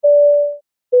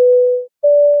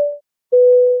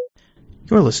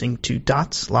You're listening to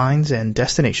Dots, Lines, and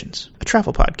Destinations, a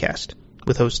travel podcast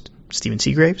with hosts Stephen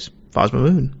Seagraves, Fosma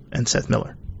Moon, and Seth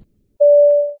Miller.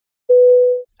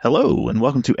 Hello, and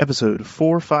welcome to episode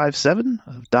 457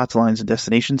 of Dots, Lines, and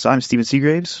Destinations. I'm Stephen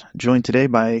Seagraves, joined today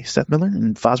by Seth Miller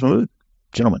and Fosma Moon.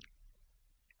 Gentlemen.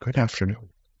 Good afternoon.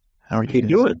 How are you How you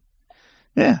doing?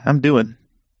 Yeah, I'm doing.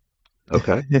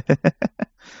 Okay.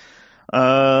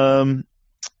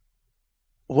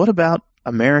 What about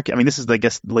America? I mean, this is, I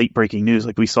guess, late breaking news.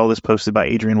 Like, we saw this posted by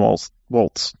Adrian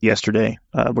Waltz yesterday.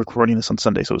 We're recording this on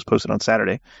Sunday, so it was posted on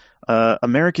Saturday.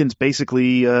 Americans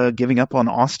basically giving up on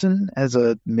Austin as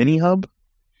a mini hub.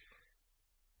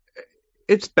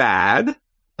 It's bad.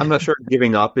 I'm not sure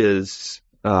giving up is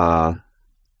the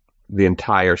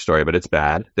entire story, but it's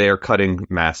bad. They are cutting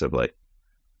massively.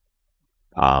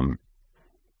 I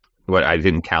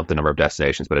didn't count the number of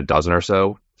destinations, but a dozen or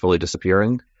so fully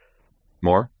disappearing.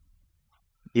 More?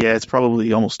 Yeah, it's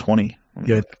probably almost 20.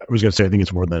 Yeah, I was going to say, I think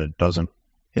it's more than a dozen.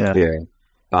 Yeah.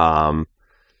 I'm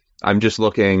just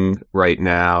looking right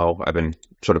now. I've been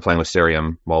sort of playing with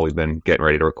Cerium while we've been getting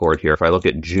ready to record here. If I look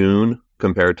at June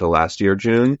compared to last year,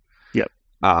 June,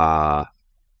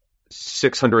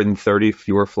 630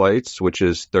 fewer flights, which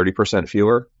is 30%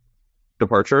 fewer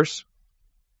departures.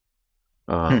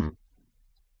 70%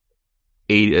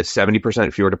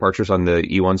 fewer departures on the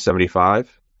E175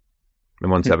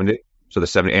 and 170. So the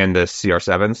 70 and the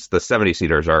CR7s, the 70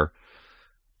 seaters are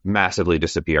massively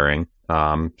disappearing.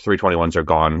 321s are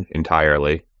gone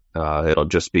entirely. It'll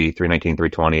just be 319,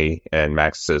 320, and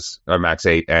Max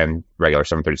 8 and regular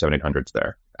 737-800s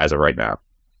there as of right now.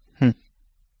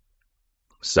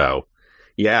 So,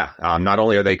 yeah, not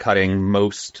only are they cutting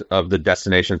most of the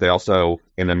destinations, they also,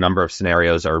 in a number of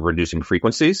scenarios, are reducing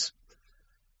frequencies.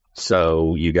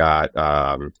 So you got,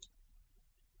 I'm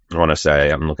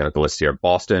looking at the list here,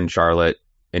 Boston, Charlotte,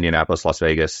 Indianapolis, Las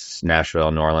Vegas, Nashville,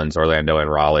 New Orleans, Orlando,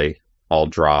 and Raleigh all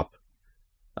drop.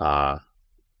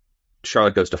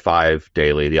 Charlotte goes to 5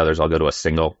 daily. The others all go to a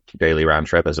single daily round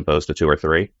trip as opposed to 2 or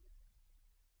 3.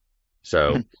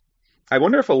 So I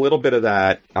wonder if a little bit of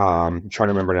that, I'm trying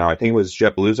to remember now, I think it was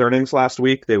JetBlue's earnings last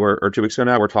week, or 2 weeks ago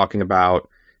now, we're talking about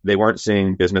they weren't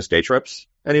seeing business day trips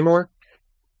anymore.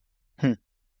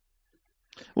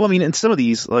 Well, I mean, in some of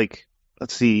these, like,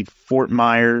 let's see, Fort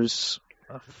Myers,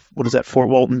 what is that, Fort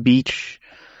Walton Beach?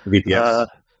 VPS.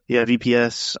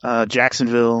 VPS,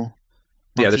 Jacksonville.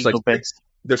 Yeah, there's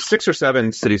 6 or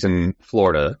 7 cities in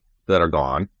Florida that are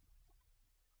gone.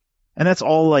 And that's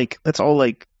all like, I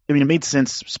mean, it made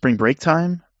sense spring break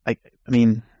time. I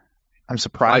mean, I'm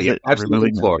surprised that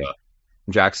absolutely Florida.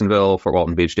 Jacksonville, Fort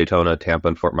Walton Beach, Daytona, Tampa,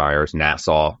 and Fort Myers,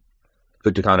 Nassau,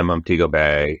 Punta Cana, Montego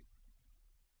Bay,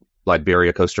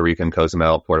 Liberia, Costa Rica, and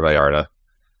Cozumel, Puerto Vallarta.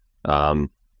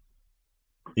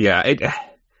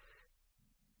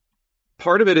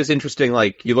 Part of it is interesting.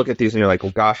 Like, you look at these and you're like,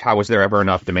 well, gosh, how was there ever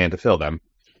enough demand to fill them?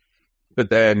 But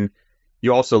then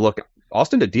you also look,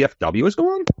 Austin to DFW is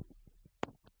going?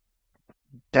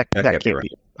 That can't be. No.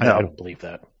 I don't believe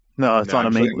that. No, it's on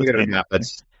a main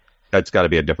list. That's got to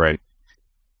be a different.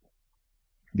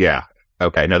 Yeah.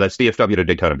 Okay. No, that's DFW to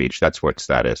Daytona Beach. That's what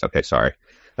that is. Okay. Sorry.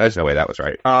 There's no way that was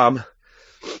right. But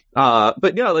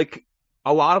yeah, like,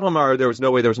 a lot of them there was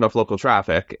no way there was enough local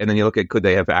traffic. And then you look at, could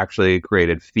they have actually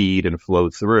created feed and flow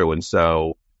through? And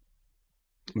so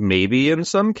maybe in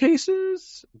some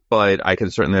cases, but I can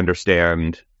certainly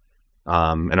understand.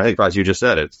 And I think, as you just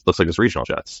said, it looks like it's regional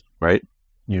jets, right?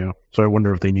 Yeah. So I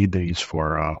wonder if they need these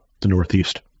for the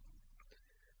Northeast.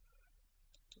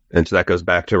 And so that goes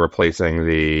back to replacing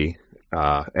the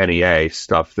NEA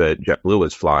stuff that JetBlue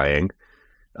was flying.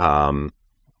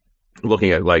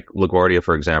 Looking at, like, LaGuardia,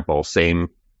 for example,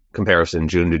 same comparison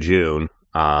June to June.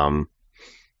 LaGuardia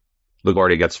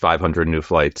gets 500 new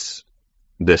flights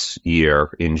this year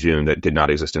in June that did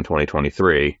not exist in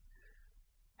 2023.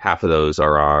 Half of those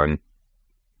are on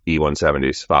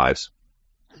E170s, 5s.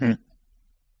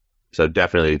 So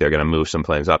definitely they're going to move some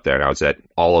planes up there. Now, it's that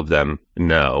all of them,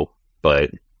 no,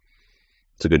 but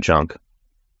it's a good chunk.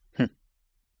 It's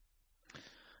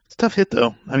a tough hit,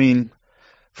 though. I mean,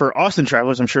 for Austin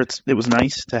travelers, I'm sure it was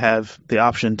nice to have the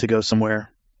option to go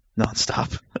somewhere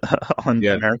nonstop on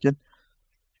American.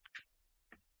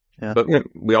 Yeah. But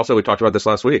we talked about this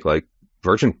last week. Like,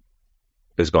 Virgin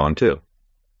is gone too,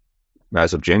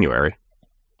 as of January.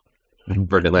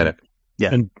 Virgin Atlantic.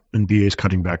 Yeah, and BA is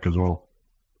cutting back as well.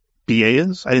 BA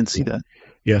is? I didn't see that.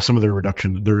 Yeah, some of their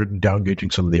reduction, they're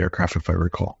down-gauging some of the aircraft, if I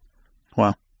recall.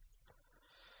 Wow.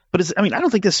 But I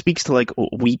don't think this speaks to, like,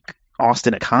 a weak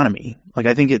Austin economy. Like,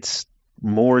 I think it's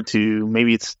more to,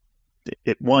 maybe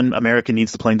one, America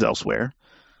needs the planes elsewhere.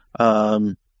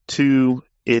 Two,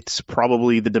 it's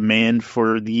probably the demand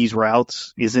for these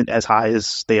routes isn't as high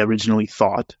as they originally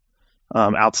thought,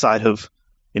 outside of,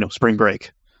 spring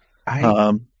break.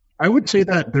 I would say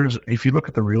that if you look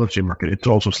at the real estate market, it's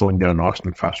also slowing down in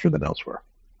Austin faster than elsewhere.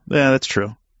 Yeah, that's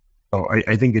true. So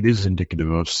I think it is indicative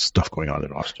of stuff going on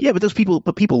in Austin. Yeah,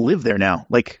 but people live there now.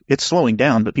 Like, it's slowing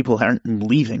down, but people aren't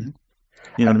leaving.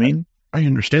 You know what I mean? I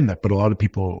understand that, but a lot of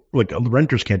people, like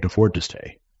renters, can't afford to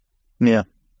stay. Yeah.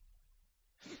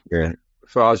 Yeah.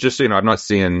 So I was just, I'm not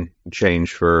seeing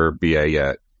change for BA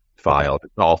yet filed.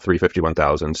 It's all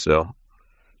 351,000 still.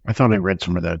 I thought I read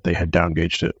somewhere that they had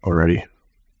downgauged it already.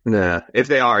 Nah, if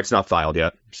they are, it's not filed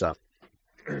yet. So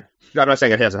I'm not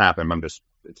saying it hasn't happened.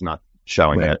 It's not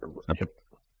showing Right. yet. Yep.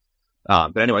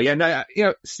 But anyway, yeah,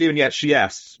 no, Stephen,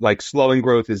 yes, like slowing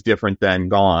growth is different than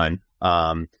gone.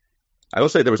 I will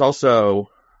say there was also,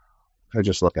 I'm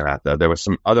just looking at that, there was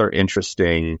some other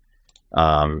interesting,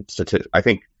 I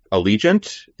think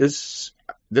Allegiant this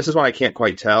is one I can't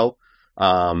quite tell,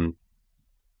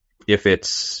 if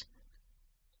it's,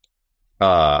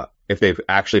 if they've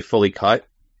actually fully cut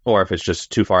or if it's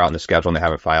just too far out in the schedule and they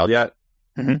haven't filed yet.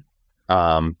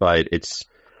 Mm-hmm. But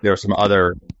there are some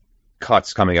other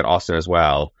cuts coming at Austin as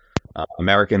well.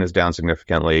 American is down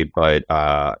significantly, but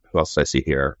who else did I see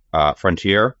here?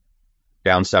 Frontier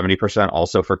down 70%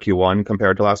 also for Q1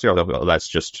 compared to last year, although that's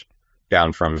just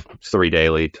down from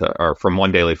from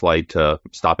one daily flight to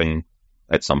stopping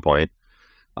at some point.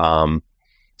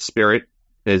 Spirit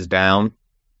is down,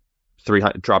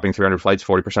 dropping 300 flights,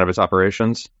 40% of its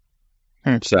operations.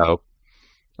 So,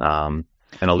 and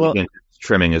Allegiant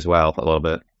trimming as well a little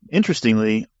bit.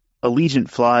 Interestingly, Allegiant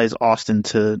flies Austin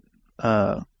to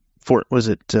Fort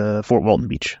Walton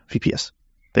Beach, VPS.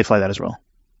 They fly that as well.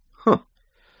 Huh.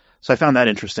 So I found that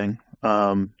interesting.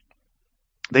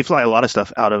 They fly a lot of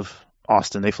stuff out of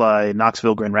Austin. They fly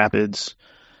Knoxville, Grand Rapids,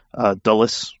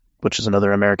 Dulles, which is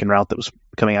another American route that was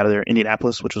coming out of there,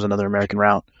 Indianapolis, which was another American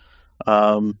route,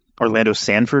 Orlando,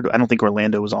 Sanford. I don't think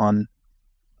Orlando was on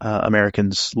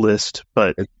American's list,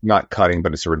 but it's not cutting,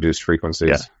 but it's reduced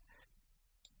frequencies.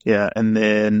 Yeah, and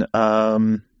then let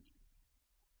me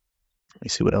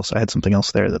see what else. I had something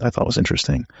else there that I thought was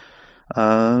interesting.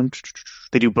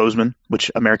 They do Bozeman, which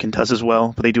American does as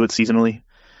well, but they do it seasonally.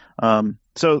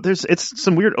 So it's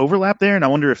some weird overlap there, and I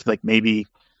wonder if maybe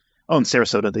in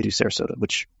Sarasota they do Sarasota,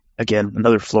 which again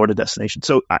another Florida destination.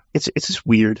 So it's just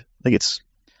weird. I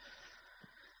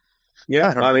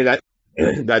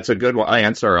mean that's a good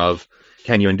answer of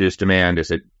can you induce demand?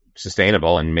 Is it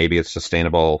sustainable? And maybe it's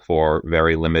sustainable for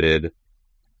very limited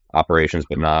operations,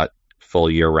 but not full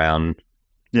year round.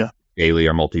 Yeah. Daily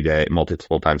or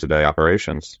multiple times a day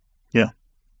operations. Yeah.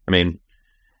 I mean,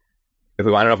 I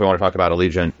don't know if we want to talk about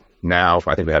Allegiant now.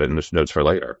 I think we had it in the notes for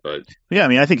later, but yeah, I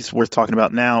mean, I think it's worth talking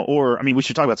about now. Or, I mean, we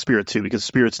should talk about Spirit too, because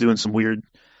Spirit's doing some weird.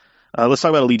 Let's talk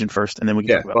about Allegiant first, and then we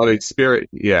can talk about Spirit.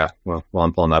 Yeah, well, while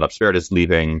I'm pulling that up, Spirit is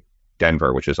leaving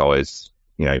Denver, which is always,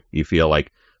 you feel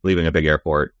like leaving a big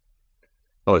airport,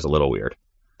 always a little weird,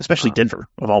 especially Denver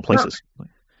of all places.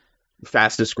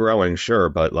 Fastest growing, sure,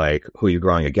 but who are you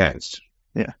growing against?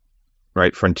 Yeah.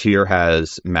 Right. Frontier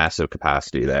has massive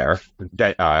capacity there.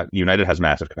 United has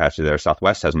massive capacity there.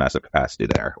 Southwest has massive capacity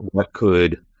there. What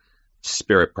could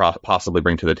Spirit possibly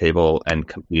bring to the table and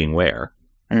competing where?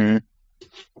 Mm-hmm.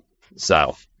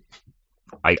 So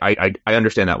I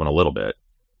understand that one a little bit.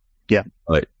 Yeah.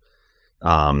 But,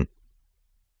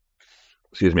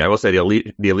 excuse me, I will say the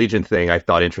Allegiant thing I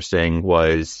thought interesting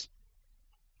was,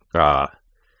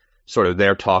 sort of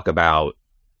their talk about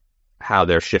how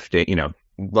they're shifting,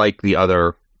 like the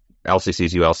other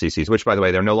LCCs, ULCCs, which, by the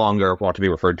way, they're no longer want to be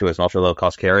referred to as an ultra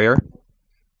low-cost carrier.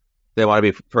 They want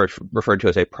to be referred to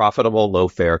as a profitable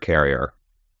low-fare carrier,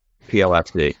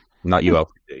 PLFC, not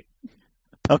ULCC.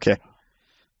 Okay.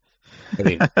 I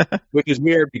mean, which is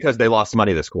weird because they lost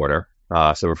money this quarter,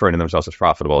 so referring to themselves as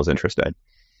profitable is interesting.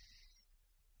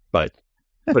 But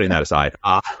putting that aside,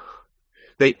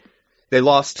 they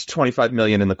lost $25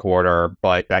 million in the quarter,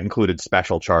 but that included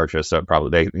special charges. So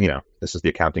probably this is the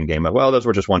accounting game of, well, those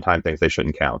were just one-time things. They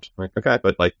shouldn't count. Like, okay,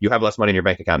 but you have less money in your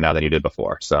bank account now than you did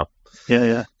before. So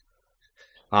yeah.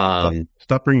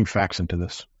 Stop bringing facts into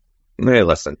this. Hey,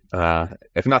 listen.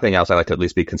 If nothing else, I like to at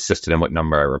least be consistent in what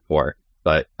number I report.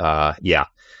 But yeah,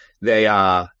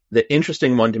 the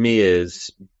interesting one to me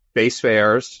is base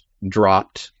fares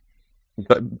dropped,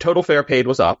 but total fare paid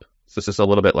was up. So this is a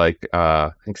little bit like,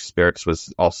 I think Spirit's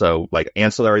was also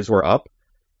ancillaries were up,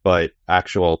 but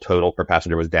actual total per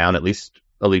passenger was down. At least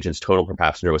Allegiant's total per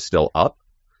passenger was still up.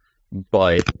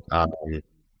 But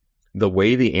the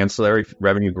way the ancillary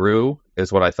revenue grew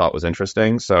is what I thought was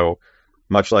interesting. So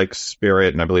much like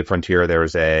Spirit and I believe Frontier, there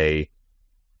was a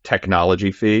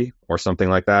technology fee or something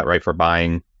like that, right, for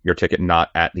buying your ticket not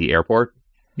at the airport.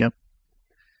 Yep.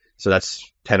 So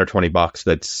that's $10 or $20.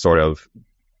 That's sort of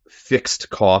fixed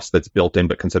cost that's built in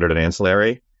but considered an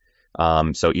ancillary.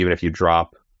 So even if you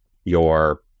drop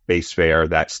your base fare,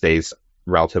 that stays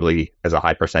relatively as a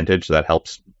high percentage. So that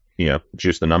helps,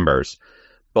 juice the numbers.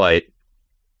 But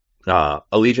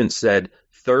Allegiant said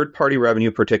third-party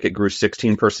revenue per ticket grew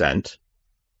 16%. So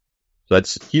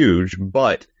that's huge,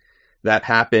 but that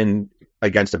happened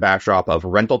against a backdrop of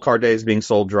rental car days being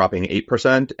sold dropping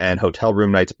 8% and hotel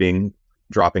room nights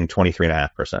dropping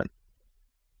 23.5%.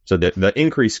 So the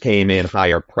increase came in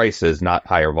higher prices, not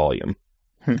higher volume.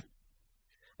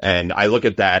 And I look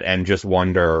at that and just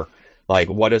wonder, like,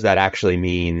 what does that actually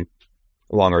mean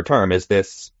longer term? Is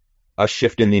this a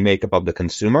shift in the makeup of the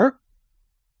consumer?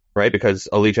 Right? Because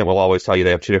Allegiant will always tell you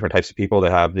they have two different types of people. They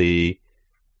have the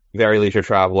very leisure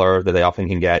traveler that they often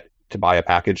can get to buy a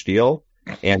package deal,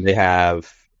 and they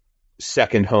have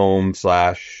second home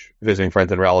 / visiting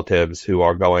friends and relatives who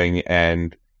are going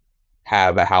and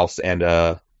have a house and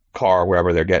a car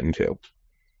wherever they're getting to.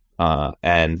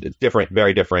 And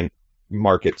very different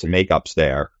markets and makeups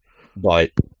there.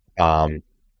 But, the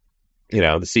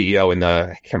CEO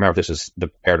I can't remember if this is the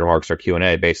prepared remarks or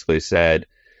Q&A, basically said,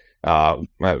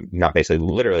 not basically,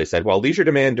 literally said, while leisure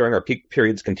demand during our peak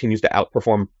periods continues to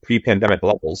outperform pre-pandemic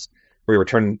levels, we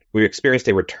experienced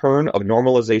a return of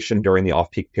normalization during the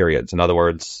off-peak periods. In other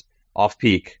words,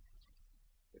 off-peak,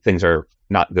 things are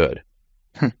not good.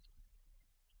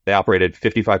 They operated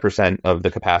 55% of the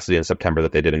capacity in September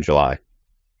that they did in July.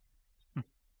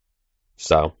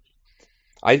 So,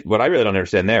 what I really don't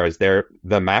understand there is the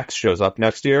MAX shows up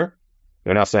next year.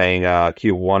 They're now saying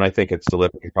Q1, I think it's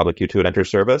delivered, probably Q2 it enters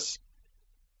service.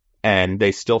 And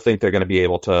they still think they're going to be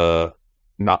able to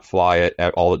not fly it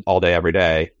all day, every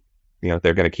day. They're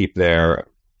going to keep their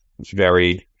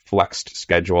very flexed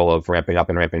schedule of ramping up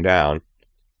and ramping down.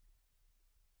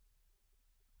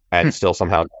 And still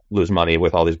somehow lose money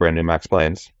with all these brand new MAX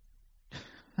planes.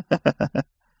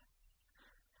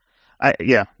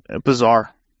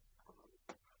 Bizarre.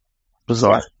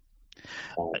 Yeah.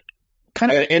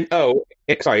 Kind of. And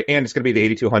it's going to be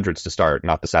the 8200s to start,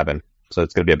 not the 7. So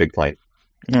it's going to be a big plane.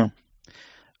 Yeah.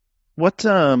 What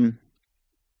do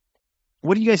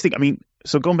you guys think? I mean,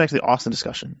 so going back to the Austin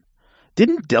discussion,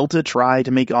 didn't Delta try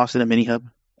to make Austin a mini hub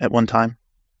at one time?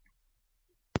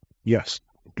 Yes.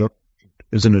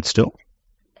 Isn't it still?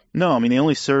 No, I mean, they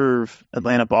only serve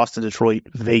Atlanta, Boston, Detroit,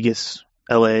 Vegas,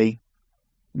 LA,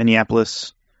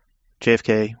 Minneapolis,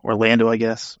 JFK, Orlando, I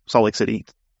guess, Salt Lake City,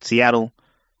 Seattle,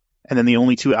 and then the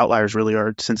only two outliers really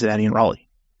are Cincinnati and Raleigh.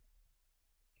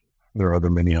 There are other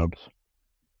mini hubs.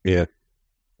 Yeah.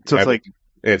 So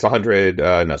it's 100,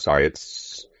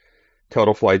 it's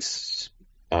total flights,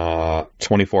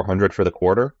 2,400 for the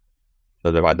quarter.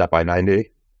 So divide that by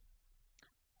 90.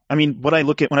 I mean, when I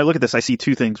look at this, I see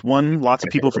two things. One, lots of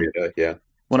people from yeah.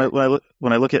 When I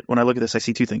look at this, I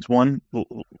see two things. One,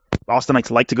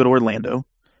 Austinites like to go to Orlando,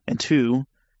 and two,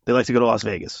 they like to go to Las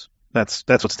Vegas. That's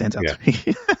what stands out to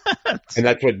me. And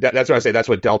that's what I say. That's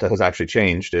what Delta has actually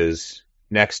changed. Is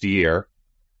next year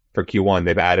for Q1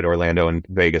 they've added Orlando and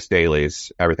Vegas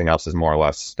dailies. Everything else is more or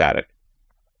less static.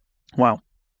 Wow.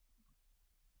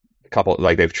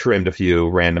 They've trimmed a few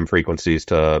random frequencies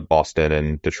to Boston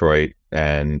and Detroit,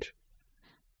 and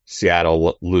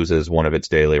Seattle loses one of its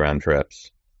daily round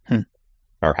trips,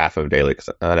 or half of daily.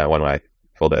 Not one way,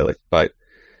 full daily. But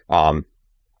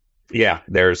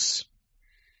there's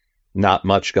not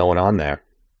much going on there.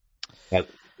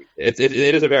 It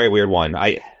is a very weird one.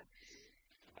 I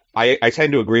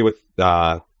tend to agree with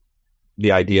the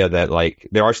idea that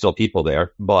there are still people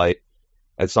there, but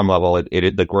at some level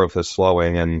the growth is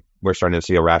slowing, and we're starting to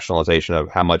see a rationalization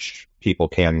of how much people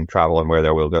can travel and where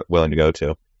they're willing to go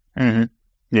to. Mm-hmm.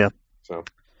 Yeah. So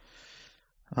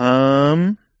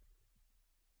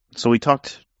did we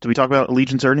talk about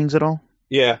Allegiant's earnings at all?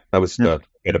 Yeah, that was good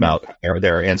about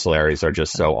their ancillaries are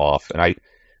just so off, and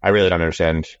I really don't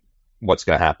understand what's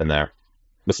going to happen there,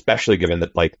 especially given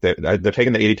that they're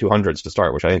taking the 8200s to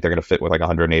start, which I think they're going to fit with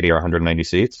 180 or 190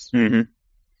 seats. Mm-hmm.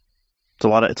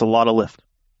 It's a lot of lift.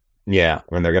 Yeah,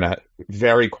 I mean they're going to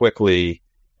very quickly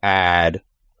add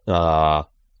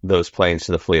those planes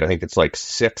to the fleet. I think it's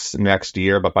 6 next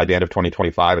year, but by the end of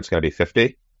 2025, it's going to be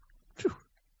 50.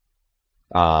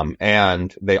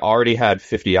 And they already had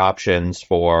 50 options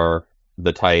for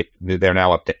the type. They're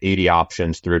now up to 80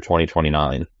 options through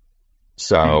 2029.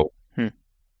 So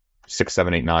 6,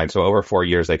 7, 8, 9. So over 4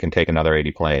 years, they can take another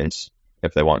 80 planes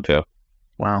if they want to.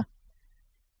 Wow.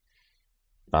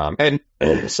 And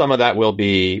some of that will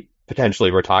be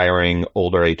potentially retiring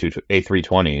older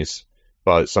A320s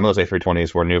but some of those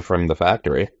A320s were new from the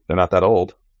factory. They're not that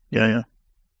old. Yeah.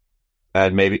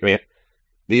 And maybe, I mean,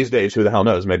 these days, who the hell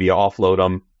knows? Maybe you offload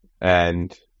them,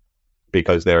 and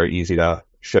because they're easy to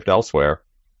ship elsewhere,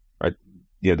 right?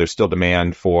 There's still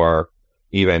demand for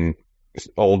even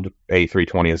old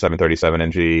A320 and 737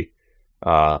 NG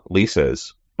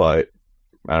leases, but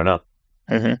I don't know.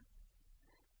 Mm-hmm.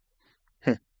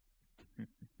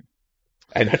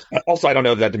 And also, I don't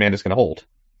know if that demand is going to hold.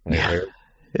 Yeah.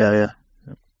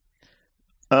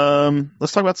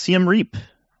 Let's talk about Siem Reap.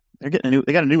 They got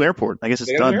a new airport. I guess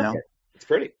it's done now. It's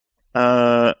pretty.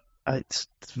 It's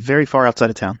very far outside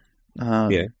of town.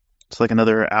 It's like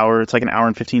another hour. It's like an hour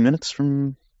and 15 minutes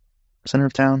from center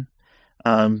of town.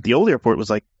 The old airport was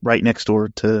like right next door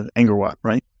to Angkor,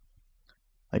 right?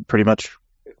 Like pretty much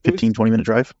 15, 20-minute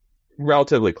drive.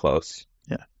 Relatively close.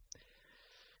 Yeah.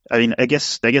 I mean, I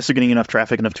guess they're getting enough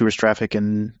tourist traffic,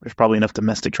 and there's probably enough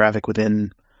domestic traffic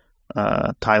within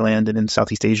Thailand and in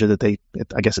Southeast Asia that I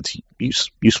guess it's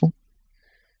useful.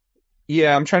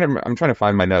 Yeah, I'm trying to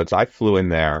find my notes. I flew in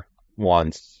there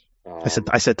once. I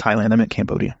said Thailand. I meant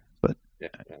Cambodia, but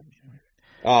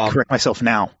correct myself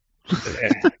now.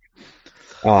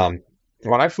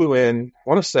 When I flew in, I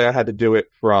want to say I had to do it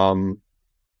from.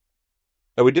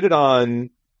 We did it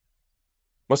on.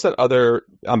 What's that other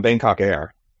on Bangkok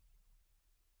Air?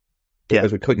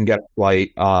 Because we couldn't get a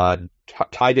flight.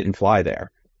 Thai didn't fly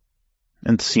there,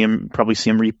 and Siem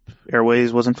Reap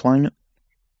Airways wasn't flying it.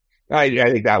 I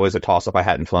think that was a toss-up. I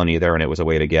hadn't flown either, and it was a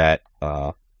way to get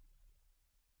the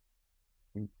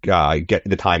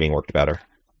timing worked better.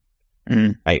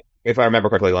 Mm-hmm. If I remember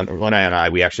correctly, Lena and I,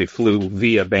 we actually flew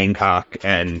via Bangkok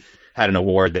and had an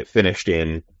award that finished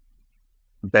in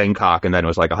Bangkok, and then it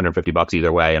was like $150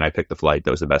 either way, and I picked the flight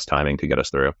that was the best timing to get us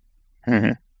through.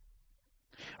 Mm-hmm.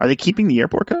 Are they keeping the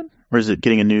airport code, or is it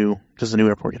getting does the new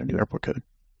airport get a new airport code?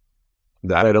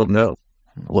 That I don't know.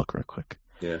 Look real quick.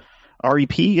 Yeah.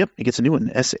 REP, yep, it gets a new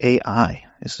one. SAI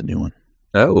is the new one.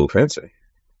 Oh, fancy.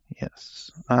 Yes.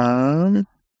 So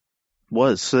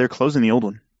they're closing the old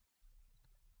one.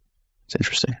 It's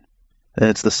interesting.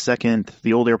 It's the second.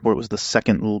 The old airport was the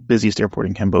second busiest airport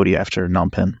in Cambodia after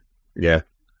Phnom Penh. Yeah.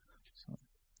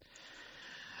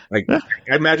 I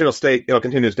imagine it'll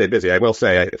continue to stay busy. I will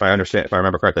say, if I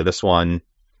remember correctly, this one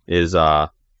is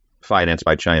financed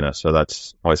by China, so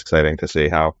that's always exciting to see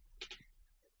how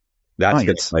that's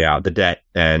going to play out. The debt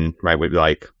and with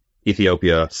like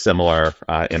Ethiopia, similar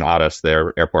in Addis,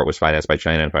 their airport was financed by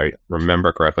China. If I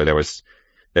remember correctly,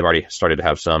 they've already started to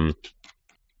have some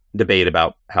debate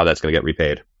about how that's going to get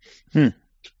repaid.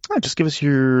 Just give us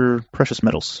your precious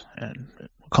metals and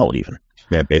we'll call it even.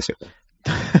 Yeah, basically.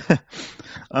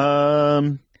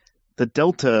 The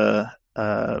Delta,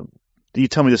 you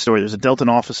tell me the story. There's a Delta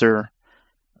officer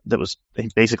that was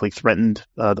basically threatened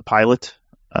the pilot,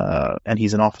 and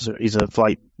he's an officer. He's a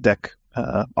flight deck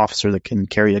officer that can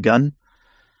carry a gun,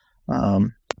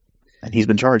 and he's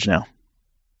been charged now.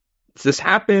 This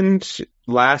happened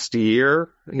last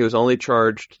year. He was only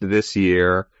charged this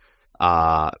year.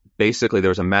 Basically, there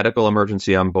was a medical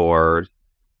emergency on board.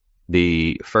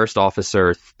 The first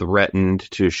officer threatened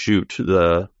to shoot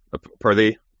per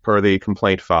the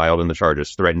complaint filed in the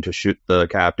charges, threatened to shoot the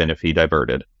captain if he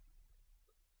diverted.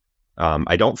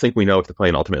 I don't think we know if the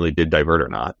plane ultimately did divert or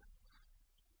not.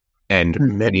 And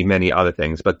many, many other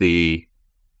things. But the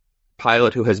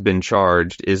pilot who has been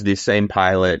charged is the same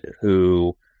pilot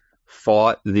who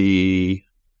fought the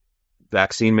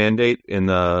vaccine mandate in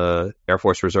the Air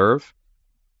Force Reserve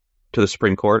to the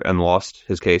Supreme Court and lost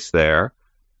his case there.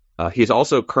 He's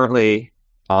also currently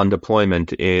on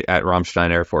deployment at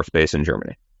Ramstein Air Force Base in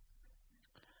Germany.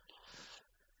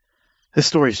 This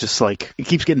story is just like, it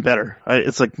keeps getting better.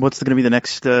 It's like, what's going to be the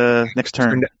next turn?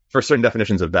 For certain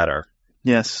definitions of better.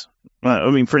 Yes. I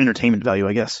mean, for entertainment value,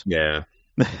 I guess. Yeah.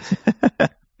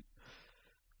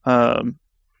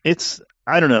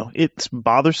 I don't know. It's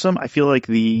bothersome. I feel like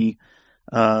the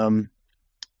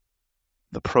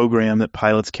program that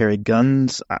pilots carry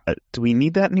guns, do we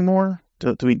need that anymore?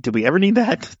 Do we ever need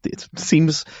that? It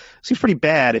seems pretty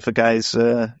bad if a guy's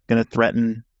going to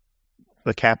threaten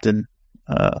the captain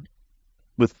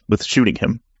with shooting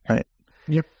him, right?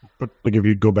 Yep. But like if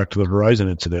you go back to the Horizon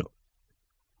incident,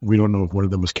 we don't know if one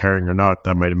of them was carrying or not.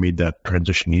 That might have made that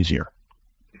transition easier.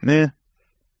 Yeah.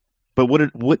 But would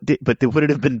it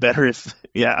have been better if?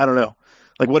 Yeah, I don't know.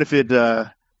 Like, what if it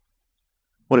didn't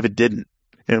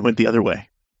and it went the other way?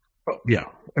 Yeah,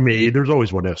 I mean, there's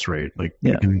always what ifs, right? Like,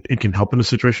 yeah. it can help in a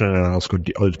situation, and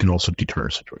it can also deter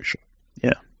a situation.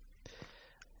 Yeah.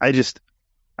 I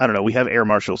don't know. We have air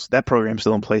marshals. That program's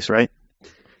still in place, right?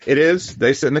 It is.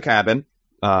 They sit in the cabin,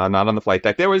 not on the flight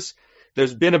deck. There was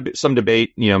there's been some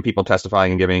debate, people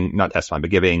testifying and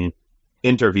giving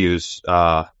interviews,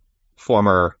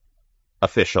 former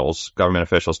officials, government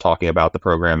officials talking about the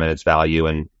program and its value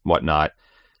and whatnot.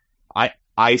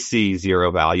 I see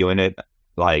zero value in it.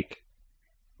 Like,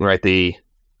 right,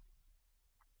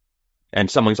 and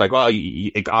someone's like, well,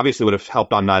 it obviously would have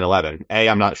helped on 9/11. A,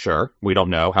 I'm not sure. We don't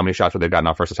know how many shots would they've gotten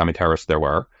off versus how many terrorists there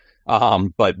were.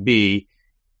 But B,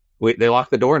 they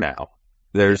locked the door now.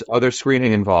 There's other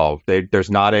screening involved.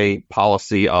 There's not a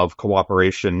policy of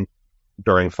cooperation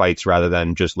during fights rather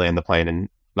than just land the plane. And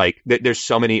like, there's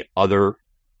so many other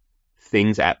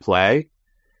things at play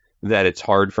that it's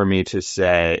hard for me to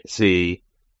say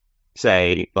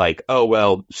like, oh,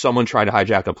 well, someone trying to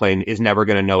hijack a plane is never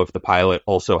going to know if the pilot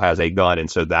also has a gun. And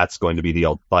so that's going to be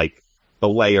the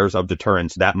layers of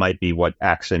deterrence. That might be what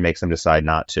actually makes them decide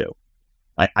not to.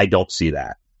 I don't see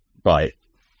that, but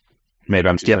maybe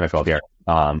I'm stealing myself here.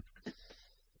 But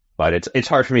it's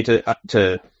hard for me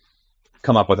to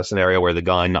come up with a scenario where the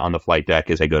gun on the flight deck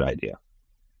is a good idea.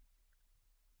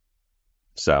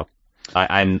 So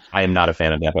I am not a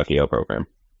fan of the FFEO program.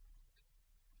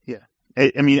 Yeah.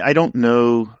 I mean, I don't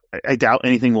know. I doubt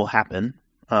anything will happen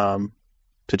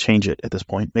to change it at this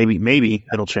point. Maybe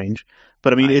it'll change.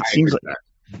 But I mean, it seems like,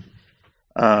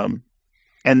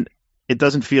 and it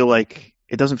doesn't feel like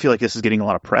this is getting a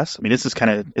lot of press. I mean, this is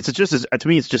to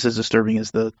me, it's just as disturbing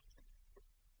as the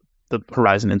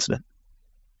Horizon incident.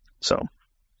 So,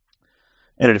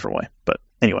 in a different way. But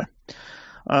anyway,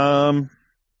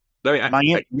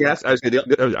 yes,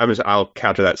 I'll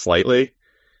counter that slightly.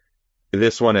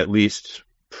 This one at least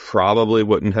probably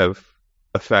wouldn't have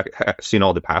seen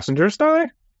all the passengers die.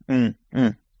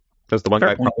 Because the one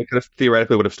guy probably could have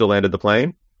theoretically would have still landed the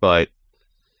plane, but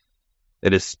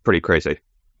it is pretty crazy.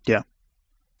 Yeah.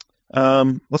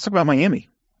 Let's talk about Miami.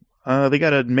 They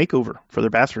got a makeover for their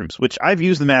bathrooms, which I've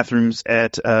used the bathrooms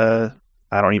at, I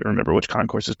don't even remember which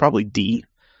concourse. It's probably D.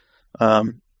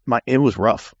 It was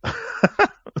rough.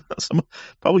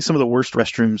 Probably some of the worst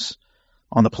restrooms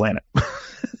on the planet.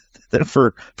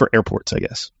 for airports, I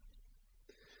guess.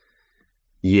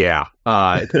 Yeah.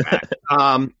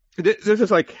 This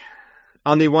is like,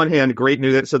 on the one hand, great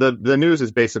news. So the news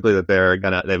is basically that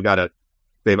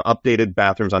they've updated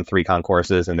bathrooms on 3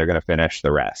 concourses and they're going to finish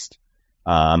the rest.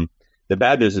 The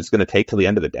bad news is it's going to take till the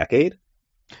end of the decade.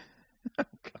 Oh,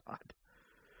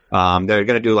 God. They're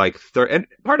going to do and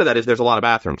part of that is there's a lot of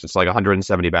bathrooms. It's like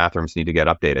 170 bathrooms need to get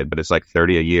updated, but it's like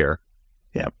 30 a year.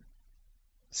 Yeah.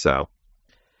 So.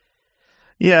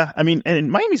 Yeah, I mean,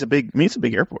 and Miami's it's a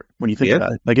big airport when you think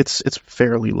about it. Like it's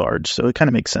fairly large, so it kind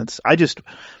of makes sense.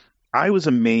 I was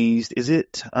amazed. Is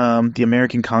it the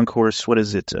American Concourse? What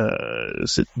is it?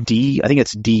 Is it D? I think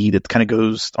it's D that kind of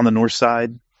goes on the north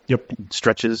side. Yep.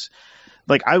 Stretches.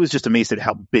 Like I was just amazed at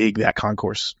how big that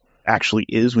concourse actually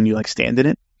is when you stand in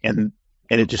it, and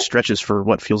it just stretches for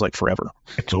what feels like forever.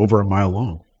 It's over a mile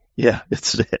long. Yeah,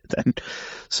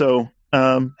 so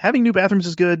having new bathrooms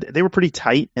is good. They were pretty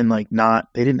tight and they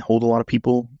didn't hold a lot of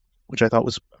people, which I thought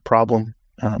was a problem.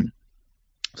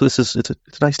 So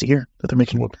it's nice to hear that they're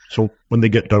making. So when they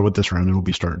get done with this round, they'll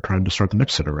be trying to start the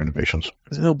next set of renovations.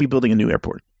 They'll be building a new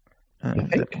airport.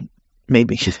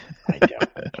 Maybe.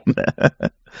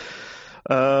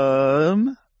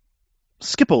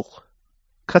 Schiphol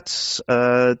cuts.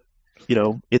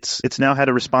 It's now had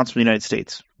a response from the United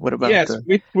States. What about? Yes,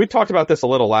 we talked about this a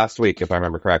little last week, if I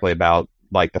remember correctly, about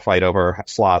the fight over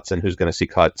slots and who's going to see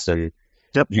cuts, and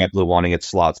JetBlue wanting its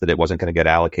slots that it wasn't going to get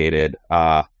allocated.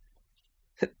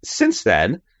 Since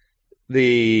then,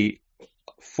 the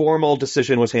formal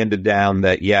decision was handed down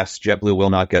that yes, JetBlue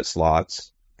will not get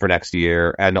slots for next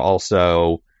year, and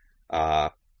also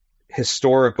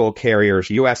historical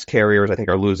carriers, U.S. carriers, I think,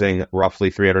 are losing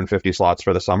roughly 350 slots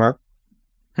for the summer.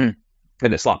 And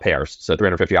it's slot pairs, so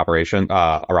 350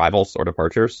 arrivals or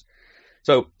departures.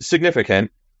 So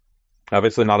significant.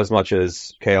 Obviously not as much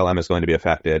as KLM is going to be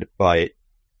affected, but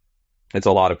it's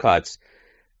a lot of cuts.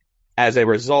 As a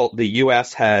result, the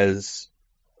U.S. has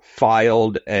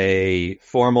filed a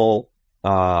formal,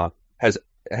 has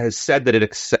said that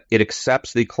it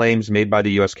accepts the claims made by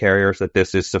the U.S. carriers that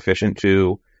this is sufficient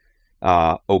to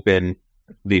open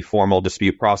the formal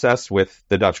dispute process with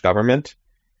the Dutch government.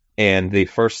 And the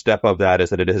first step of that is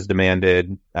that it has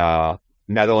demanded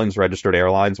Netherlands-registered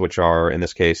airlines, which are, in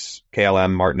this case,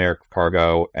 KLM, Martinair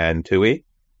Cargo, and TUI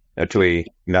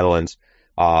Netherlands,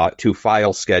 to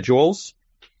file schedules,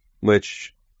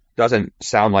 which doesn't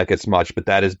sound like it's much, but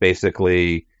that is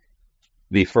basically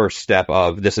the first step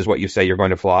of this is what you say you're going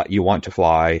to fly, you want to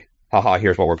fly, haha,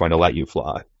 here's what we're going to let you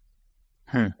fly.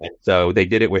 And so they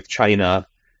did it with China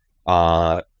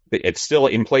it's still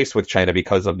in place with China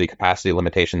because of the capacity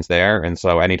limitations there. And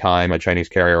so anytime a Chinese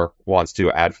carrier wants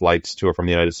to add flights to or from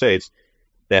the United States,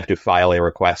 they have to file a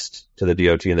request to the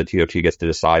DOT, and the DOT gets to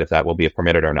decide if that will be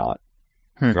permitted or not.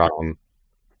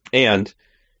 And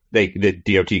the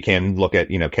DOT can look at,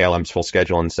 KLM's full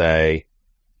schedule and say,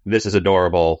 this is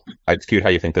adorable. It's cute how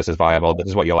you think this is viable. This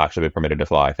is what you'll actually be permitted to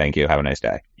fly. Thank you. Have a nice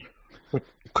day.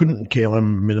 Couldn't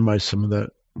KLM minimize some of that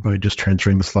by just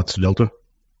transferring the slots to Delta?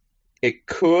 It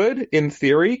could, in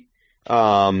theory.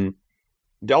 Delta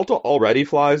already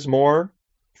flies more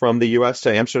from the U.S.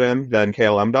 to Amsterdam than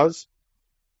KLM does.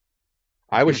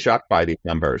 I was shocked by these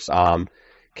numbers.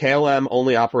 KLM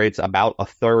only operates about a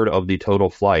third of the total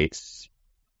flights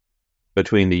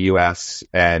between the U.S.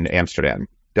 and Amsterdam.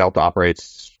 Delta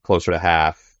operates closer to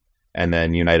half, and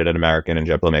then United and American and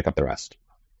JetBlue make up the rest.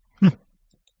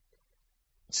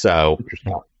 So,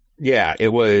 yeah, it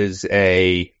was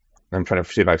I'm trying to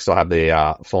see if I still have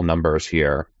the full numbers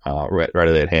here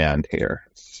readily at hand here.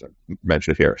 So,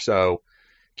 mentioned here. So,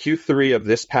 Q3 of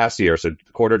this past year, so the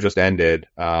quarter just ended,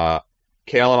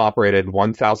 KLM operated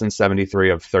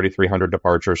 1,073 of 3,300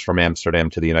 departures from Amsterdam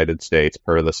to the United States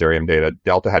per the Cirium data.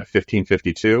 Delta had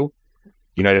 1,552,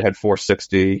 United had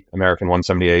 460, American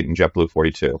 178, and JetBlue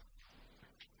 42.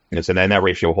 And so then that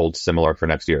ratio holds similar for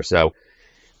next year. So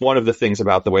one of the things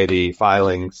about the way the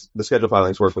schedule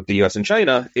filings work with the U.S. and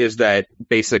China is that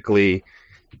basically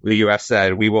the U.S.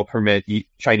 said we will permit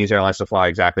Chinese airlines to fly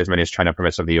exactly as many as China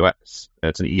permits of the U.S. And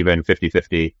it's an even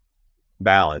 50-50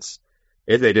 balance.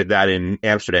 If they did that in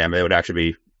Amsterdam, it would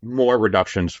actually be more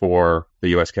reductions for the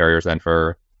U.S. carriers than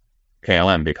for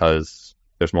KLM because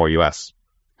there's more U.S.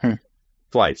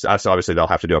 flights. So obviously they'll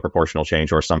have to do a proportional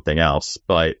change or something else.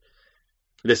 But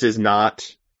this is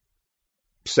not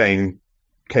saying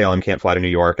KLM can't fly to New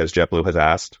York as JetBlue has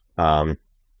asked.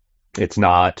 It's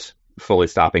not fully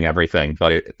stopping everything,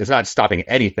 but it's not stopping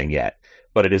anything yet.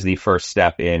 But it is the first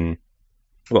step in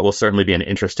what will certainly be an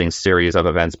interesting series of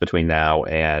events between now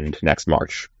and next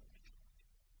March.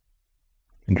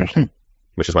 Interesting.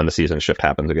 Which is when the season shift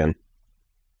happens again.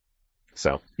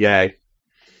 So, yay.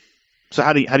 So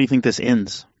how do you think this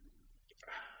ends?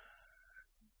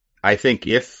 I think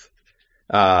if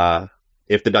the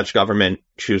Dutch government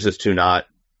chooses to not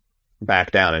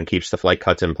back down and keeps the flight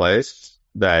cuts in place,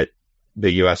 that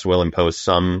the U.S. will impose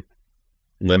some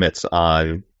limits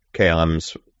on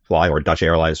KLM's flying or Dutch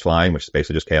Airlines flying, which is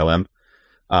basically just KLM.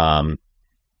 And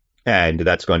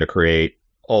that's going to create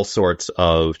all sorts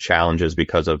of challenges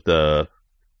because of the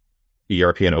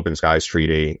European Open Skies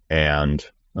Treaty, and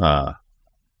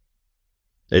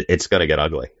it's going to get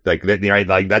ugly. Like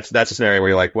that's a scenario where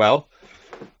you're like, well,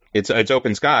 it's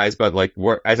open skies, but like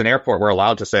as an airport, we're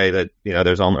allowed to say that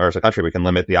as a country we can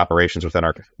limit the operations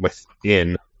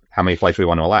within how many flights we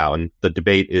want to allow, and the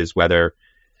debate is whether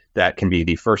that can be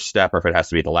the first step or if it has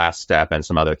to be the last step, and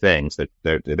some other things that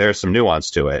there's some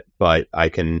nuance to it, but I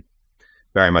can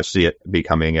very much see it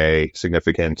becoming a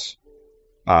significant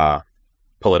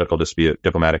political dispute,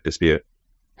 diplomatic dispute.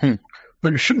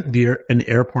 But shouldn't any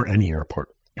airport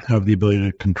have the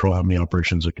ability to control how many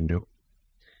operations it can do?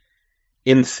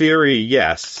 In theory,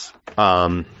 yes.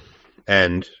 And,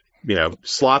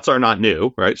 slots are not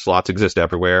new, right? Slots exist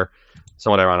everywhere.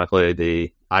 Somewhat ironically,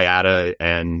 the IATA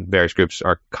and various groups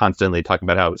are constantly talking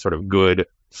about how sort of good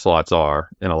slots are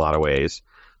in a lot of ways.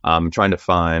 I'm trying to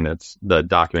find the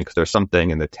document because there's something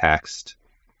in the text.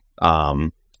 If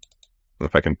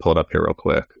I can pull it up here real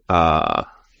quick.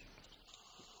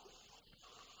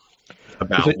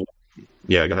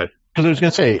 Yeah, go ahead. Because I was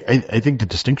going to say, I think the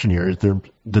distinction here is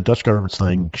the Dutch government's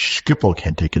saying Schiphol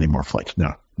can't take any more flights.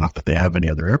 No, not that they have any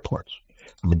other airports.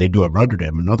 I mean, they do have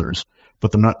Rotterdam and others,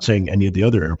 but they're not saying any of the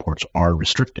other airports are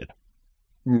restricted.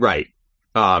 Right.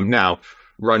 Now,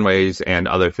 runways and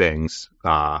other things,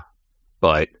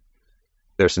 but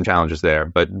there's some challenges there.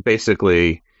 But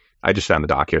basically, I just found the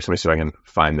doc here, so let me see if I can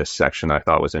find this section I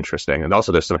thought was interesting. And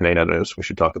also there's some NATO news we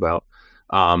should talk about.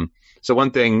 So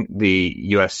one thing the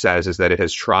U.S. says is that it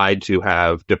has tried to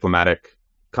have diplomatic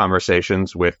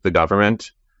conversations with the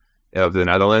government of the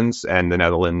Netherlands, and the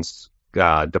Netherlands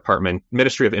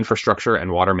Ministry of Infrastructure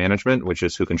and Water Management, which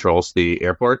is who controls the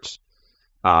airports,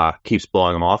 keeps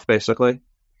blowing them off, basically.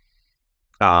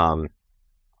 And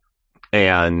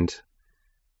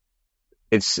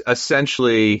it's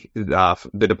essentially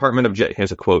the Department of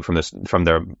here's a quote from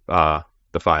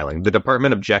the filing. The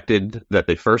department objected that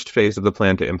the first phase of the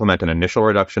plan to implement an initial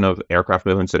reduction of aircraft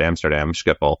movements at Amsterdam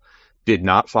Schiphol did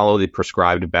not follow the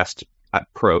prescribed balanced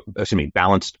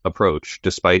approach,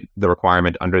 despite the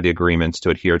requirement under the agreements to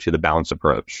adhere to the balanced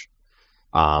approach.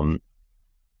 And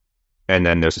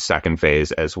then there's a second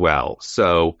phase as well.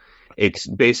 So it's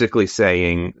basically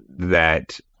saying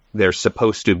that there's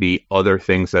supposed to be other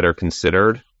things that are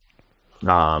considered.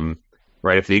 Right?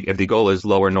 If the goal is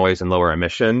lower noise and lower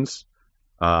emissions,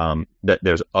 that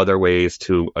there's other ways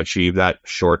to achieve that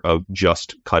short of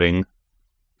just cutting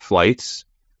flights.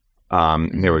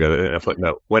 Here we go. A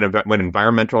footnote. When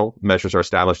environmental measures are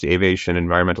established, the aviation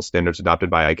environmental standards adopted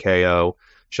by ICAO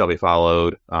shall be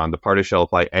followed. The parties shall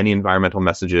apply any environmental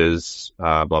messages,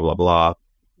 blah, blah, blah.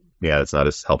 Yeah, that's not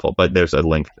as helpful, but there's a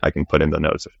link I can put in the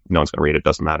notes. If no one's going to read it,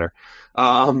 doesn't matter.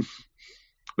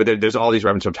 But there's all these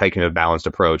references of taking a balanced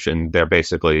approach, and they're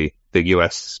basically, the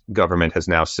U.S. government has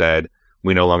now said,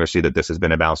 we no longer see that this has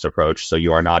been a balanced approach, so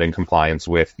you are not in compliance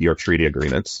with your treaty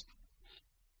agreements.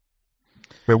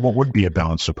 But what would be a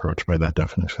balanced approach by that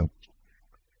definition?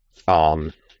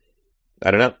 I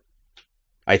don't know.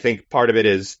 I think part of it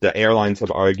is the airlines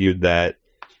have argued that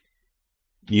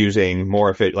using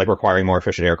requiring more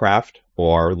efficient aircraft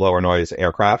or lower noise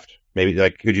aircraft, maybe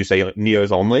could you say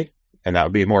NEOs only? And that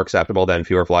would be more acceptable than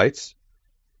fewer flights.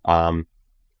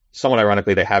 Somewhat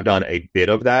ironically, they have done a bit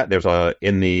of that. There's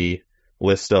in the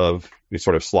list of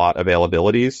sort of slot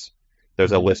availabilities,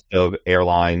 there's a list of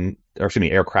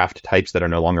aircraft types that are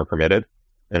no longer permitted,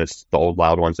 and it's the old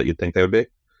loud ones that you'd think they would be.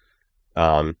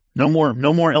 No more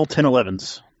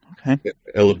L-1011s. Okay.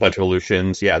 A bunch of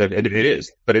Aleutians. Yeah, it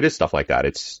is, but it is stuff like that.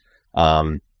 It's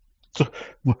so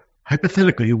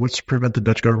hypothetically, what's to prevent the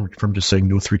Dutch government from just saying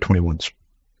no 321s?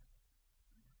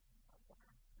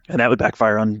 And that would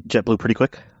backfire on JetBlue pretty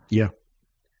quick. Yeah.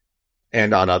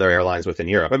 And on other airlines within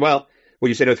Europe. And well, would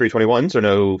you say no 321s or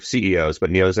no CEOs, but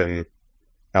NEOs and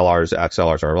LRs,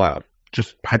 XLRs are allowed?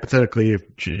 Just hypothetically,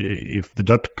 if the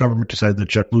Dutch government decided that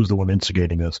JetBlue is the one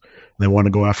instigating this, and they want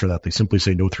to go after that, they simply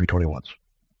say no 321s.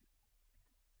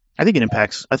 I think it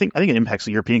impacts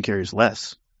the European carriers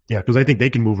less. Yeah, because I think they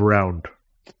can move around.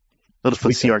 They'll just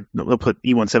put they'll put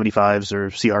E175s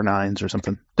or CR9s or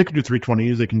something. They can do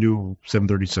 320s. They can do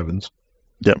 737s.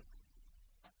 Yep.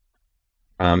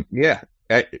 Yeah.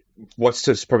 What's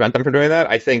to prevent them from doing that?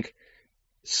 I think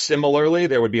similarly,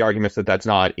 there would be arguments that that's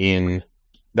not in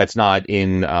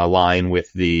line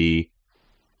with the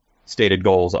stated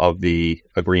goals of the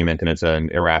agreement, and it's an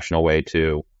irrational way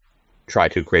to try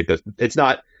to create this. It's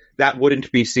not, that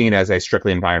wouldn't be seen as a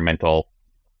strictly environmental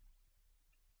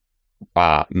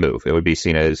move. It would be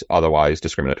seen as otherwise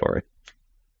discriminatory.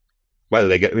 Whether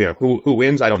they get, who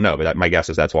wins, I don't know, but my guess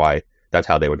is that's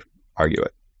how they would argue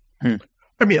it.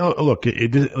 I mean, look,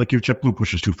 if JetBlue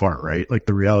pushes too far, right? Like,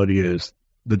 the reality is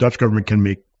the Dutch government can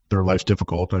make their lives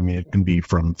difficult. I mean, it can be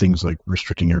from things like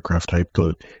restricting aircraft type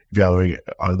to evaluating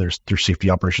their safety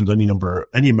operations, any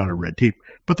amount of red tape,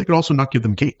 but they could also not give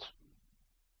them gates.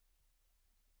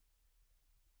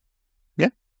 Yeah.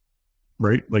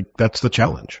 Right? Like, that's the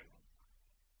challenge.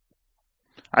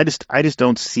 I just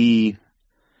don't see,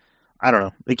 I don't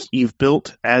know, like, you've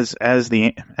built as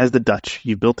the Dutch,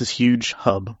 you've built this huge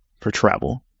hub for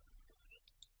travel.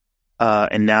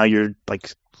 And now you're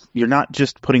not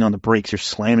just putting on the brakes, you're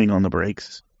slamming on the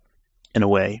brakes in a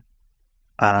way.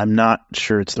 I'm not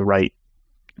sure it's the right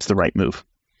move.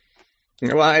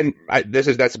 Well,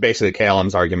 that's basically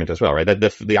KLM's argument as well, right?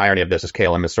 The irony of this is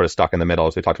KLM is sort of stuck in the middle,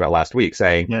 as we talked about last week,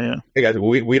 saying, hey guys,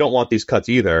 we don't want these cuts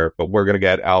either, but we're going to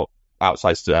get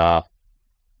outsized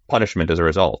punishment as a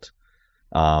result.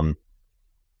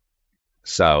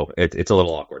 So it's a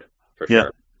little awkward, for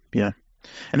sure. Yeah.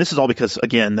 And this is all because,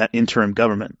 again, that interim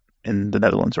government in the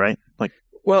Netherlands, right?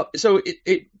 So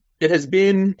it has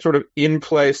been sort of in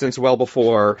place since well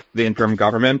before the interim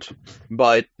government,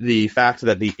 but the fact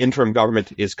that the interim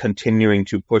government is continuing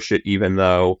to push it, even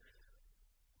though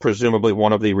presumably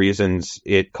one of the reasons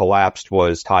it collapsed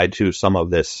was tied to some of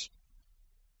this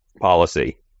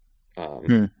policy. So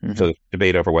there's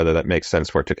debate over whether that makes sense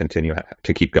for it to continue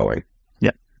to keep going.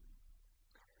 Yeah.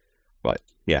 But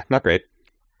yeah, not great.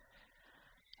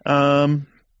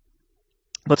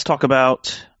 Let's talk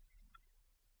about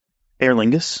Aer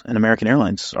Lingus and American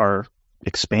Airlines are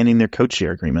expanding their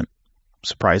codeshare agreement.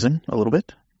 Surprising a little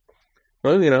bit.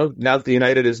 Well, now that the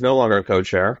United is no longer a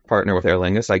codeshare partner with Aer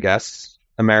Lingus, I guess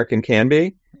American can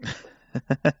be.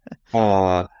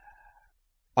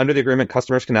 Under the agreement,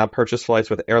 customers can now purchase flights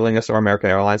with Aer Lingus or American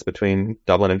Airlines between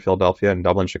Dublin and Philadelphia and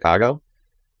Dublin, Chicago.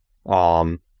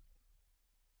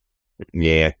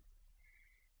 Yeah.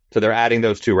 So they're adding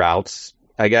those two routes,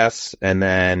 I guess, and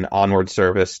then onward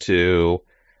service to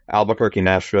Albuquerque,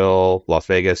 Nashville, Las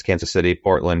Vegas, Kansas City,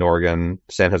 Portland, Oregon,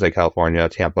 San Jose, California,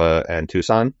 Tampa, and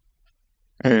Tucson.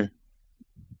 Is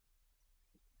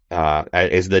are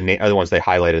the ones they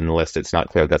highlighted in the list? It's not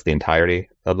clear that's the entirety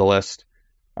of the list.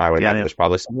 I would imagine there's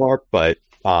probably some more, but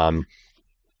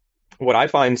what I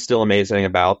find still amazing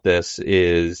about this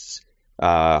is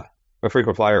a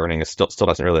frequent flyer earning still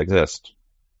doesn't really exist.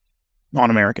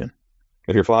 Non-American.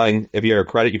 If you're flying,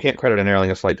 you can't credit an Aer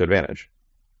Lingus flight to Advantage.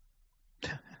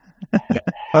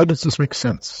 How does this make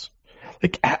sense?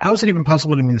 Like, how is it even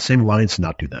possible to be in the same alliance and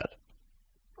not do that?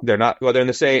 They're not. Well, they're in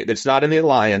the same. It's not in the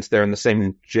alliance. They're in the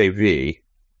same JV.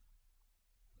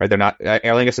 Right? They're not.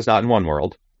 Aer Lingus is not in One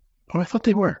World. Oh, I thought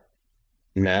they were.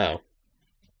 No.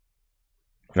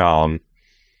 And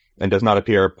does not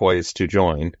appear poised to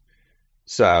join.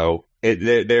 So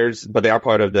but they are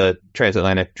part of the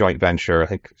transatlantic joint venture. I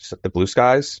think the Blue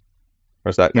Skies, or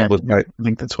is that Blue Sky? I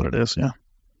think that's what it is. Yeah.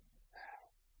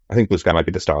 I think Blue Sky might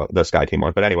be the Sky Team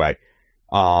one, but anyway,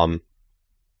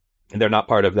 they're not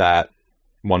part of that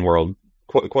One World,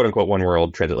 quote unquote One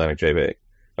World transatlantic JV.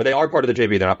 But they are part of the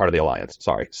JV. They're not part of the alliance.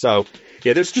 Sorry. So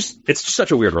yeah, it's just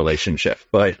such a weird relationship.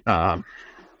 But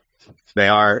they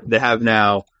have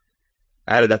now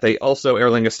added that they also, Aer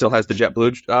Lingus still has the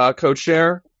JetBlue code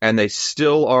share, and they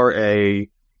still are a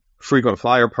frequent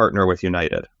flyer partner with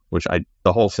United, which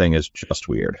the whole thing is just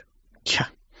weird. Yeah.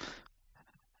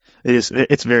 It is.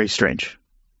 It's very strange.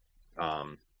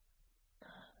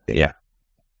 Yeah.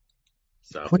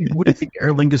 So What do you think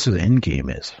Aer Lingus' end game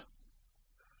is?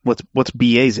 What's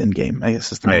BA's end game? I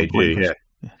guess is the main point. yeah.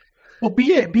 Well,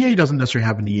 BA doesn't necessarily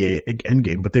have an EA end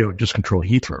game, but they just control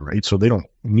Heathrow, right? So they don't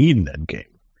need an end game.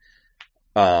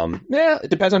 Yeah, it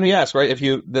depends on who you ask, right?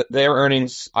 Their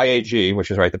earnings, IAG, which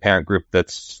is the parent group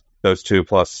that's those two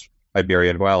plus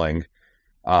Iberia and Vueling,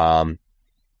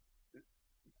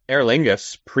 Aer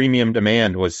Lingus premium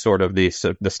demand was sort of the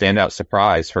standout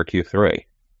surprise for Q3.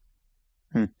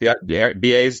 The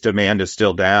BA's demand is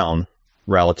still down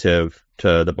relative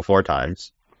to the before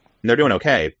times. And they're doing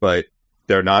okay, but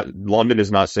they're not. London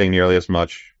is not seeing nearly as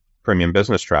much premium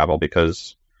business travel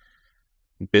because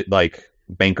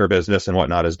banker business and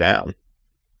whatnot is down.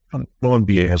 Well, and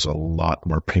BA has a lot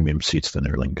more premium seats than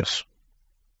Aer Lingus.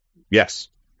 Yes,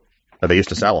 but they used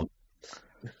to sell them.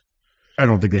 I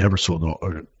don't think they ever sold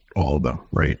all of them,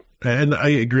 right? And I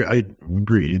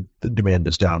agree. The demand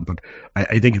is down, but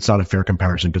I think it's not a fair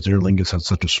comparison because Aer Lingus has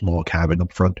such a small cabin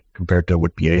up front compared to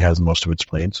what BA has in most of its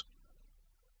planes.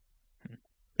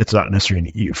 It's not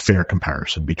necessarily a fair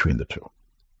comparison between the two.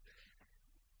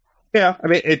 Yeah, I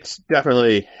mean, it's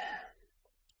definitely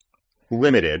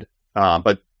limited,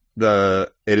 but it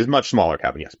is much smaller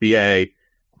cabin. Yes, BA,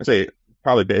 I'd say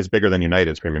probably is bigger than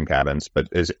United's premium cabins, but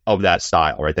is of that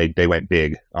style, right? They went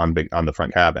big on the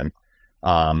front cabin.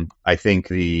 I think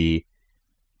the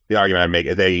argument I'd make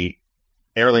is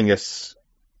Aer Lingus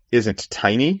isn't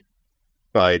tiny,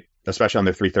 but especially on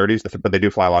their 330s, but they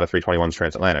do fly a lot of 321s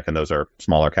transatlantic, and those are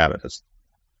smaller cabins.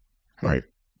 Right.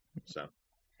 So,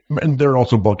 and they're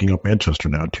also bulking up Manchester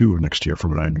now too next year,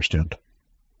 from what I understand.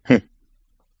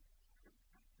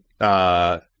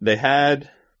 They had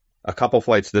a couple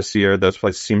flights this year. Those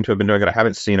flights seem to have been doing it. I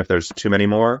haven't seen if there's too many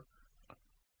more.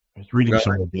 I was reading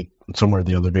somewhere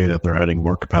the other day that they're adding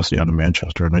more capacity out of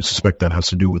Manchester, and I suspect that has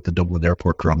to do with the Dublin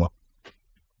airport drama.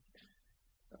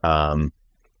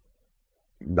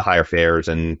 The higher fares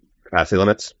and capacity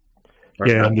limits.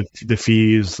 Yeah, and the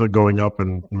fees are going up,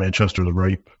 and Manchester the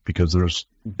ripe because there's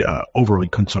overly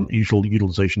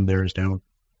utilization there is down.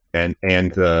 And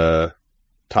the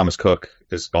Thomas Cook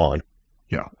is gone.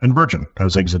 Yeah, and Virgin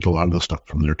has exited a lot of the stuff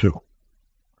from there too.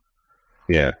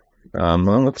 Yeah.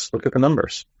 Well, let's look at the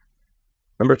numbers.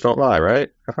 Numbers don't lie,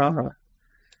 right?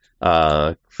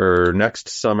 For next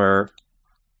summer,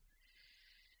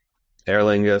 Aer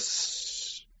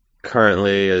Lingus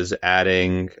currently is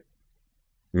adding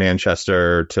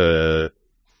Manchester to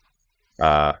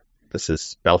this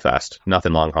is Belfast,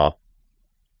 nothing long haul.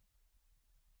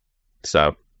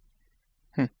 So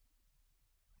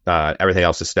everything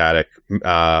else is static.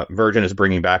 Virgin is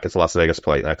bringing back its Las Vegas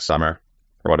flight next summer,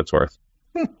 for what it's worth.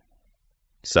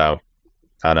 So,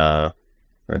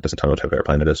 it doesn't tell me what type of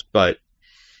airplane it is, but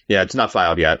yeah, it's not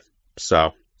filed yet.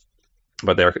 So,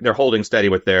 but they're holding steady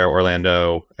with their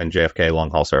Orlando and JFK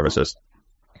long haul services.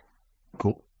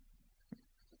 Cool.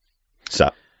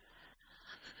 So,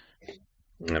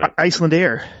 Iceland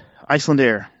Air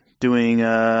doing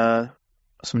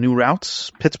some new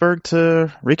routes, Pittsburgh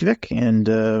to Reykjavik and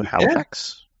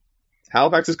Halifax. Yeah.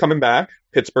 Halifax is coming back.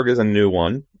 Pittsburgh is a new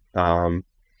one.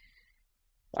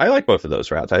 I like both of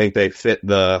those routes. I think they fit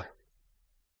the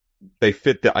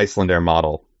Iceland Air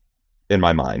model in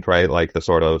my mind, right? Like the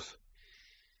sort of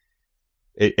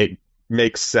it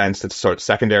makes sense. It's sort of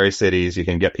secondary cities. You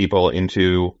can get people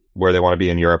into where they want to be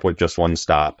in Europe with just one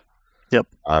stop. Yep.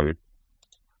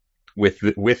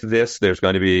 With this, there's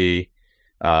going to be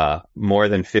more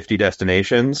than 50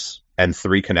 destinations, and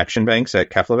 3 connection banks at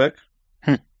Keflavik,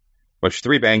 which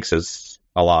 3 banks is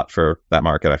a lot for that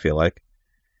market, I feel like.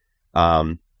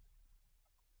 And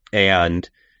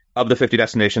of the 50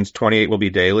 destinations, 28 will be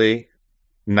daily,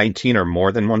 19 are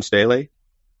more than once daily,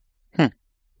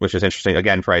 which is interesting.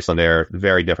 Again, for Icelandair,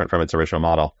 very different from its original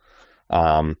model.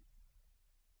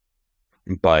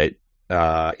 But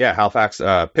Halifax,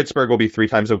 Pittsburgh will be 4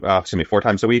 times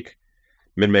a week,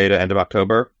 mid-May to end of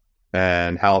October,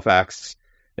 and Halifax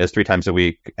is 3 times a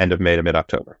week, end of May to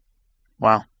mid-October.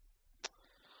 Wow.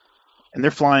 And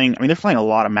they're flying a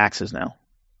lot of Maxes now.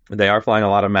 They are flying a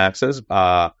lot of Maxes.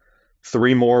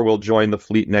 3 more will join the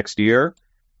fleet next year,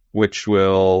 which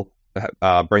will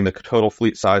bring the total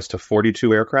fleet size to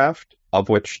 42 aircraft, of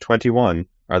which 21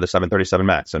 are the 737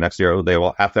 MAX. So next year,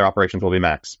 half their operations will be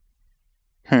MAX.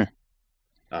 Then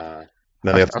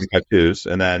they have 752s,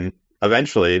 and then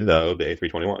eventually, though, the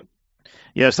A321.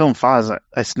 Yeah, I was telling Foz,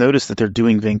 I noticed that they're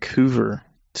doing Vancouver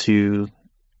to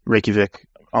Reykjavik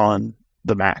on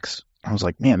the MAX. I was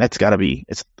like, man, that's got to be,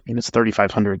 it's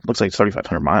 3,500, looks like it's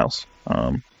 3,500 miles.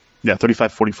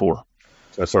 3,544.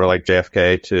 So it's sort of like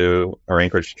JFK or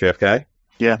Anchorage to JFK?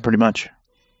 Yeah, pretty much.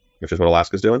 Which is what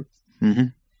Alaska's doing? Mm-hmm.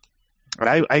 But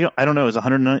I don't know, is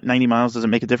 190 miles, does it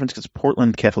make a difference? Because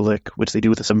Portland Keflavik, which they do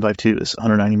with the 752, is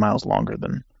 190 miles longer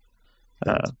than...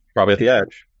 probably at the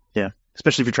edge. Yeah,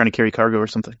 especially if you're trying to carry cargo or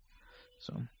something.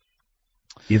 So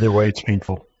either way, it's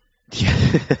painful.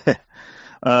 Yeah.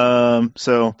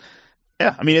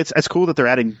 Yeah, I mean, it's cool that they're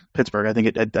adding Pittsburgh. I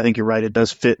think you're right. It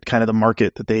does fit kind of the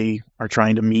market that they are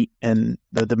trying to meet and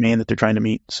the demand that they're trying to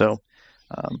meet. So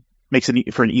makes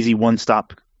it for an easy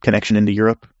one-stop connection into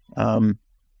Europe.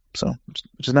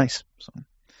 Which is nice. So,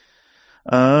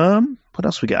 what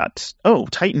else we got? Oh,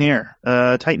 Titan Air.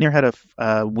 Titan Air had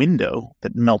a window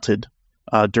that melted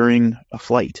during a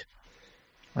flight.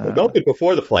 It melted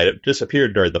before the flight. It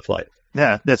disappeared during the flight.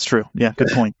 Yeah, that's true. Yeah, good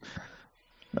point.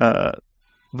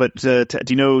 But do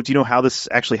you know how this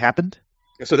actually happened?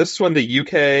 So this is when the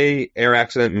UK Air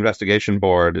Accident Investigation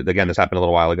Board, again, this happened a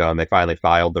little while ago, and they finally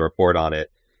filed the report on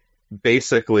it.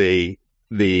 Basically,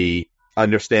 the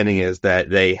understanding is that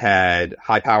they had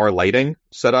high power lighting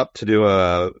set up to do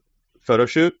a photo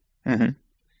shoot, and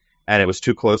it was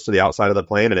too close to the outside of the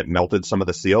plane, and it melted some of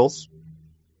the seals.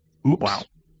 Oops.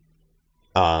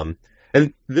 Wow.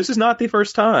 And this is not the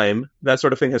first time that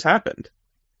sort of thing has happened.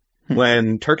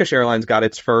 When Turkish Airlines got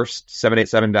its first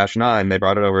 787-9, they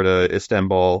brought it over to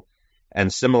Istanbul,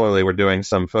 and similarly were doing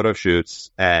some photo shoots,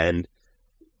 and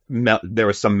there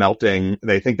was some melting.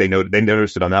 They think they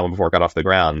noticed it on that one before it got off the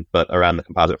ground, but around the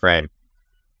composite frame.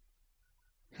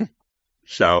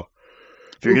 So,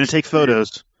 if you're going to take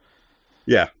photos,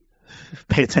 yeah,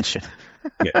 pay attention.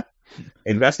 Yeah.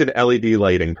 Invest in LED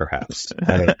lighting, perhaps.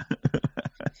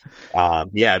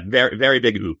 Yeah, very, very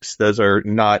big oops. Those are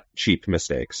not cheap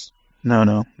mistakes.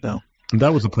 No. And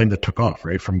that was the plane that took off,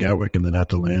 right, from Gatwick and then had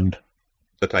to land.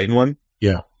 The Titan one?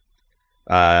 Yeah.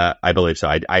 I believe so.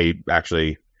 I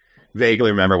actually vaguely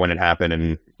remember when it happened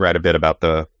and read a bit about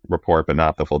the report, but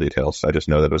not the full details. I just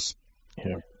know that it was...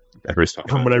 Yeah.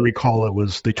 From what I recall, it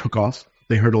was they took off.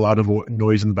 They heard a lot of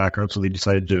noise in the background, so they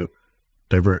decided to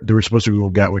divert. They were supposed to go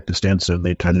Gatwick to Stansted, and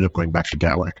they ended up going back to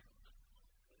Gatwick.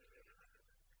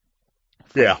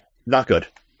 Yeah, not good.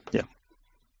 Yeah.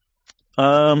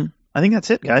 I think that's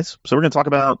it, guys. So we're going to talk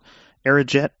about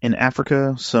Aerojet in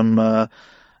Africa, some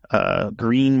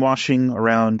greenwashing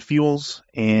around fuels,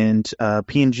 and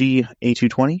P&G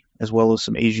A220, as well as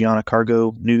some Asiana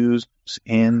cargo news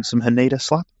and some Haneda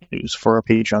slot news for our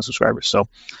Patreon subscribers. So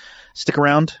stick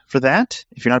around for that.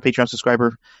 If you're not a Patreon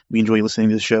subscriber, we enjoy listening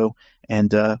to the show, and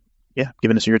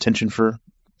giving us your attention for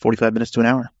 45 minutes to an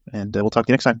hour. And we'll talk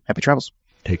to you next time. Happy travels.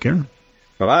 Take care.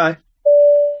 Bye-bye.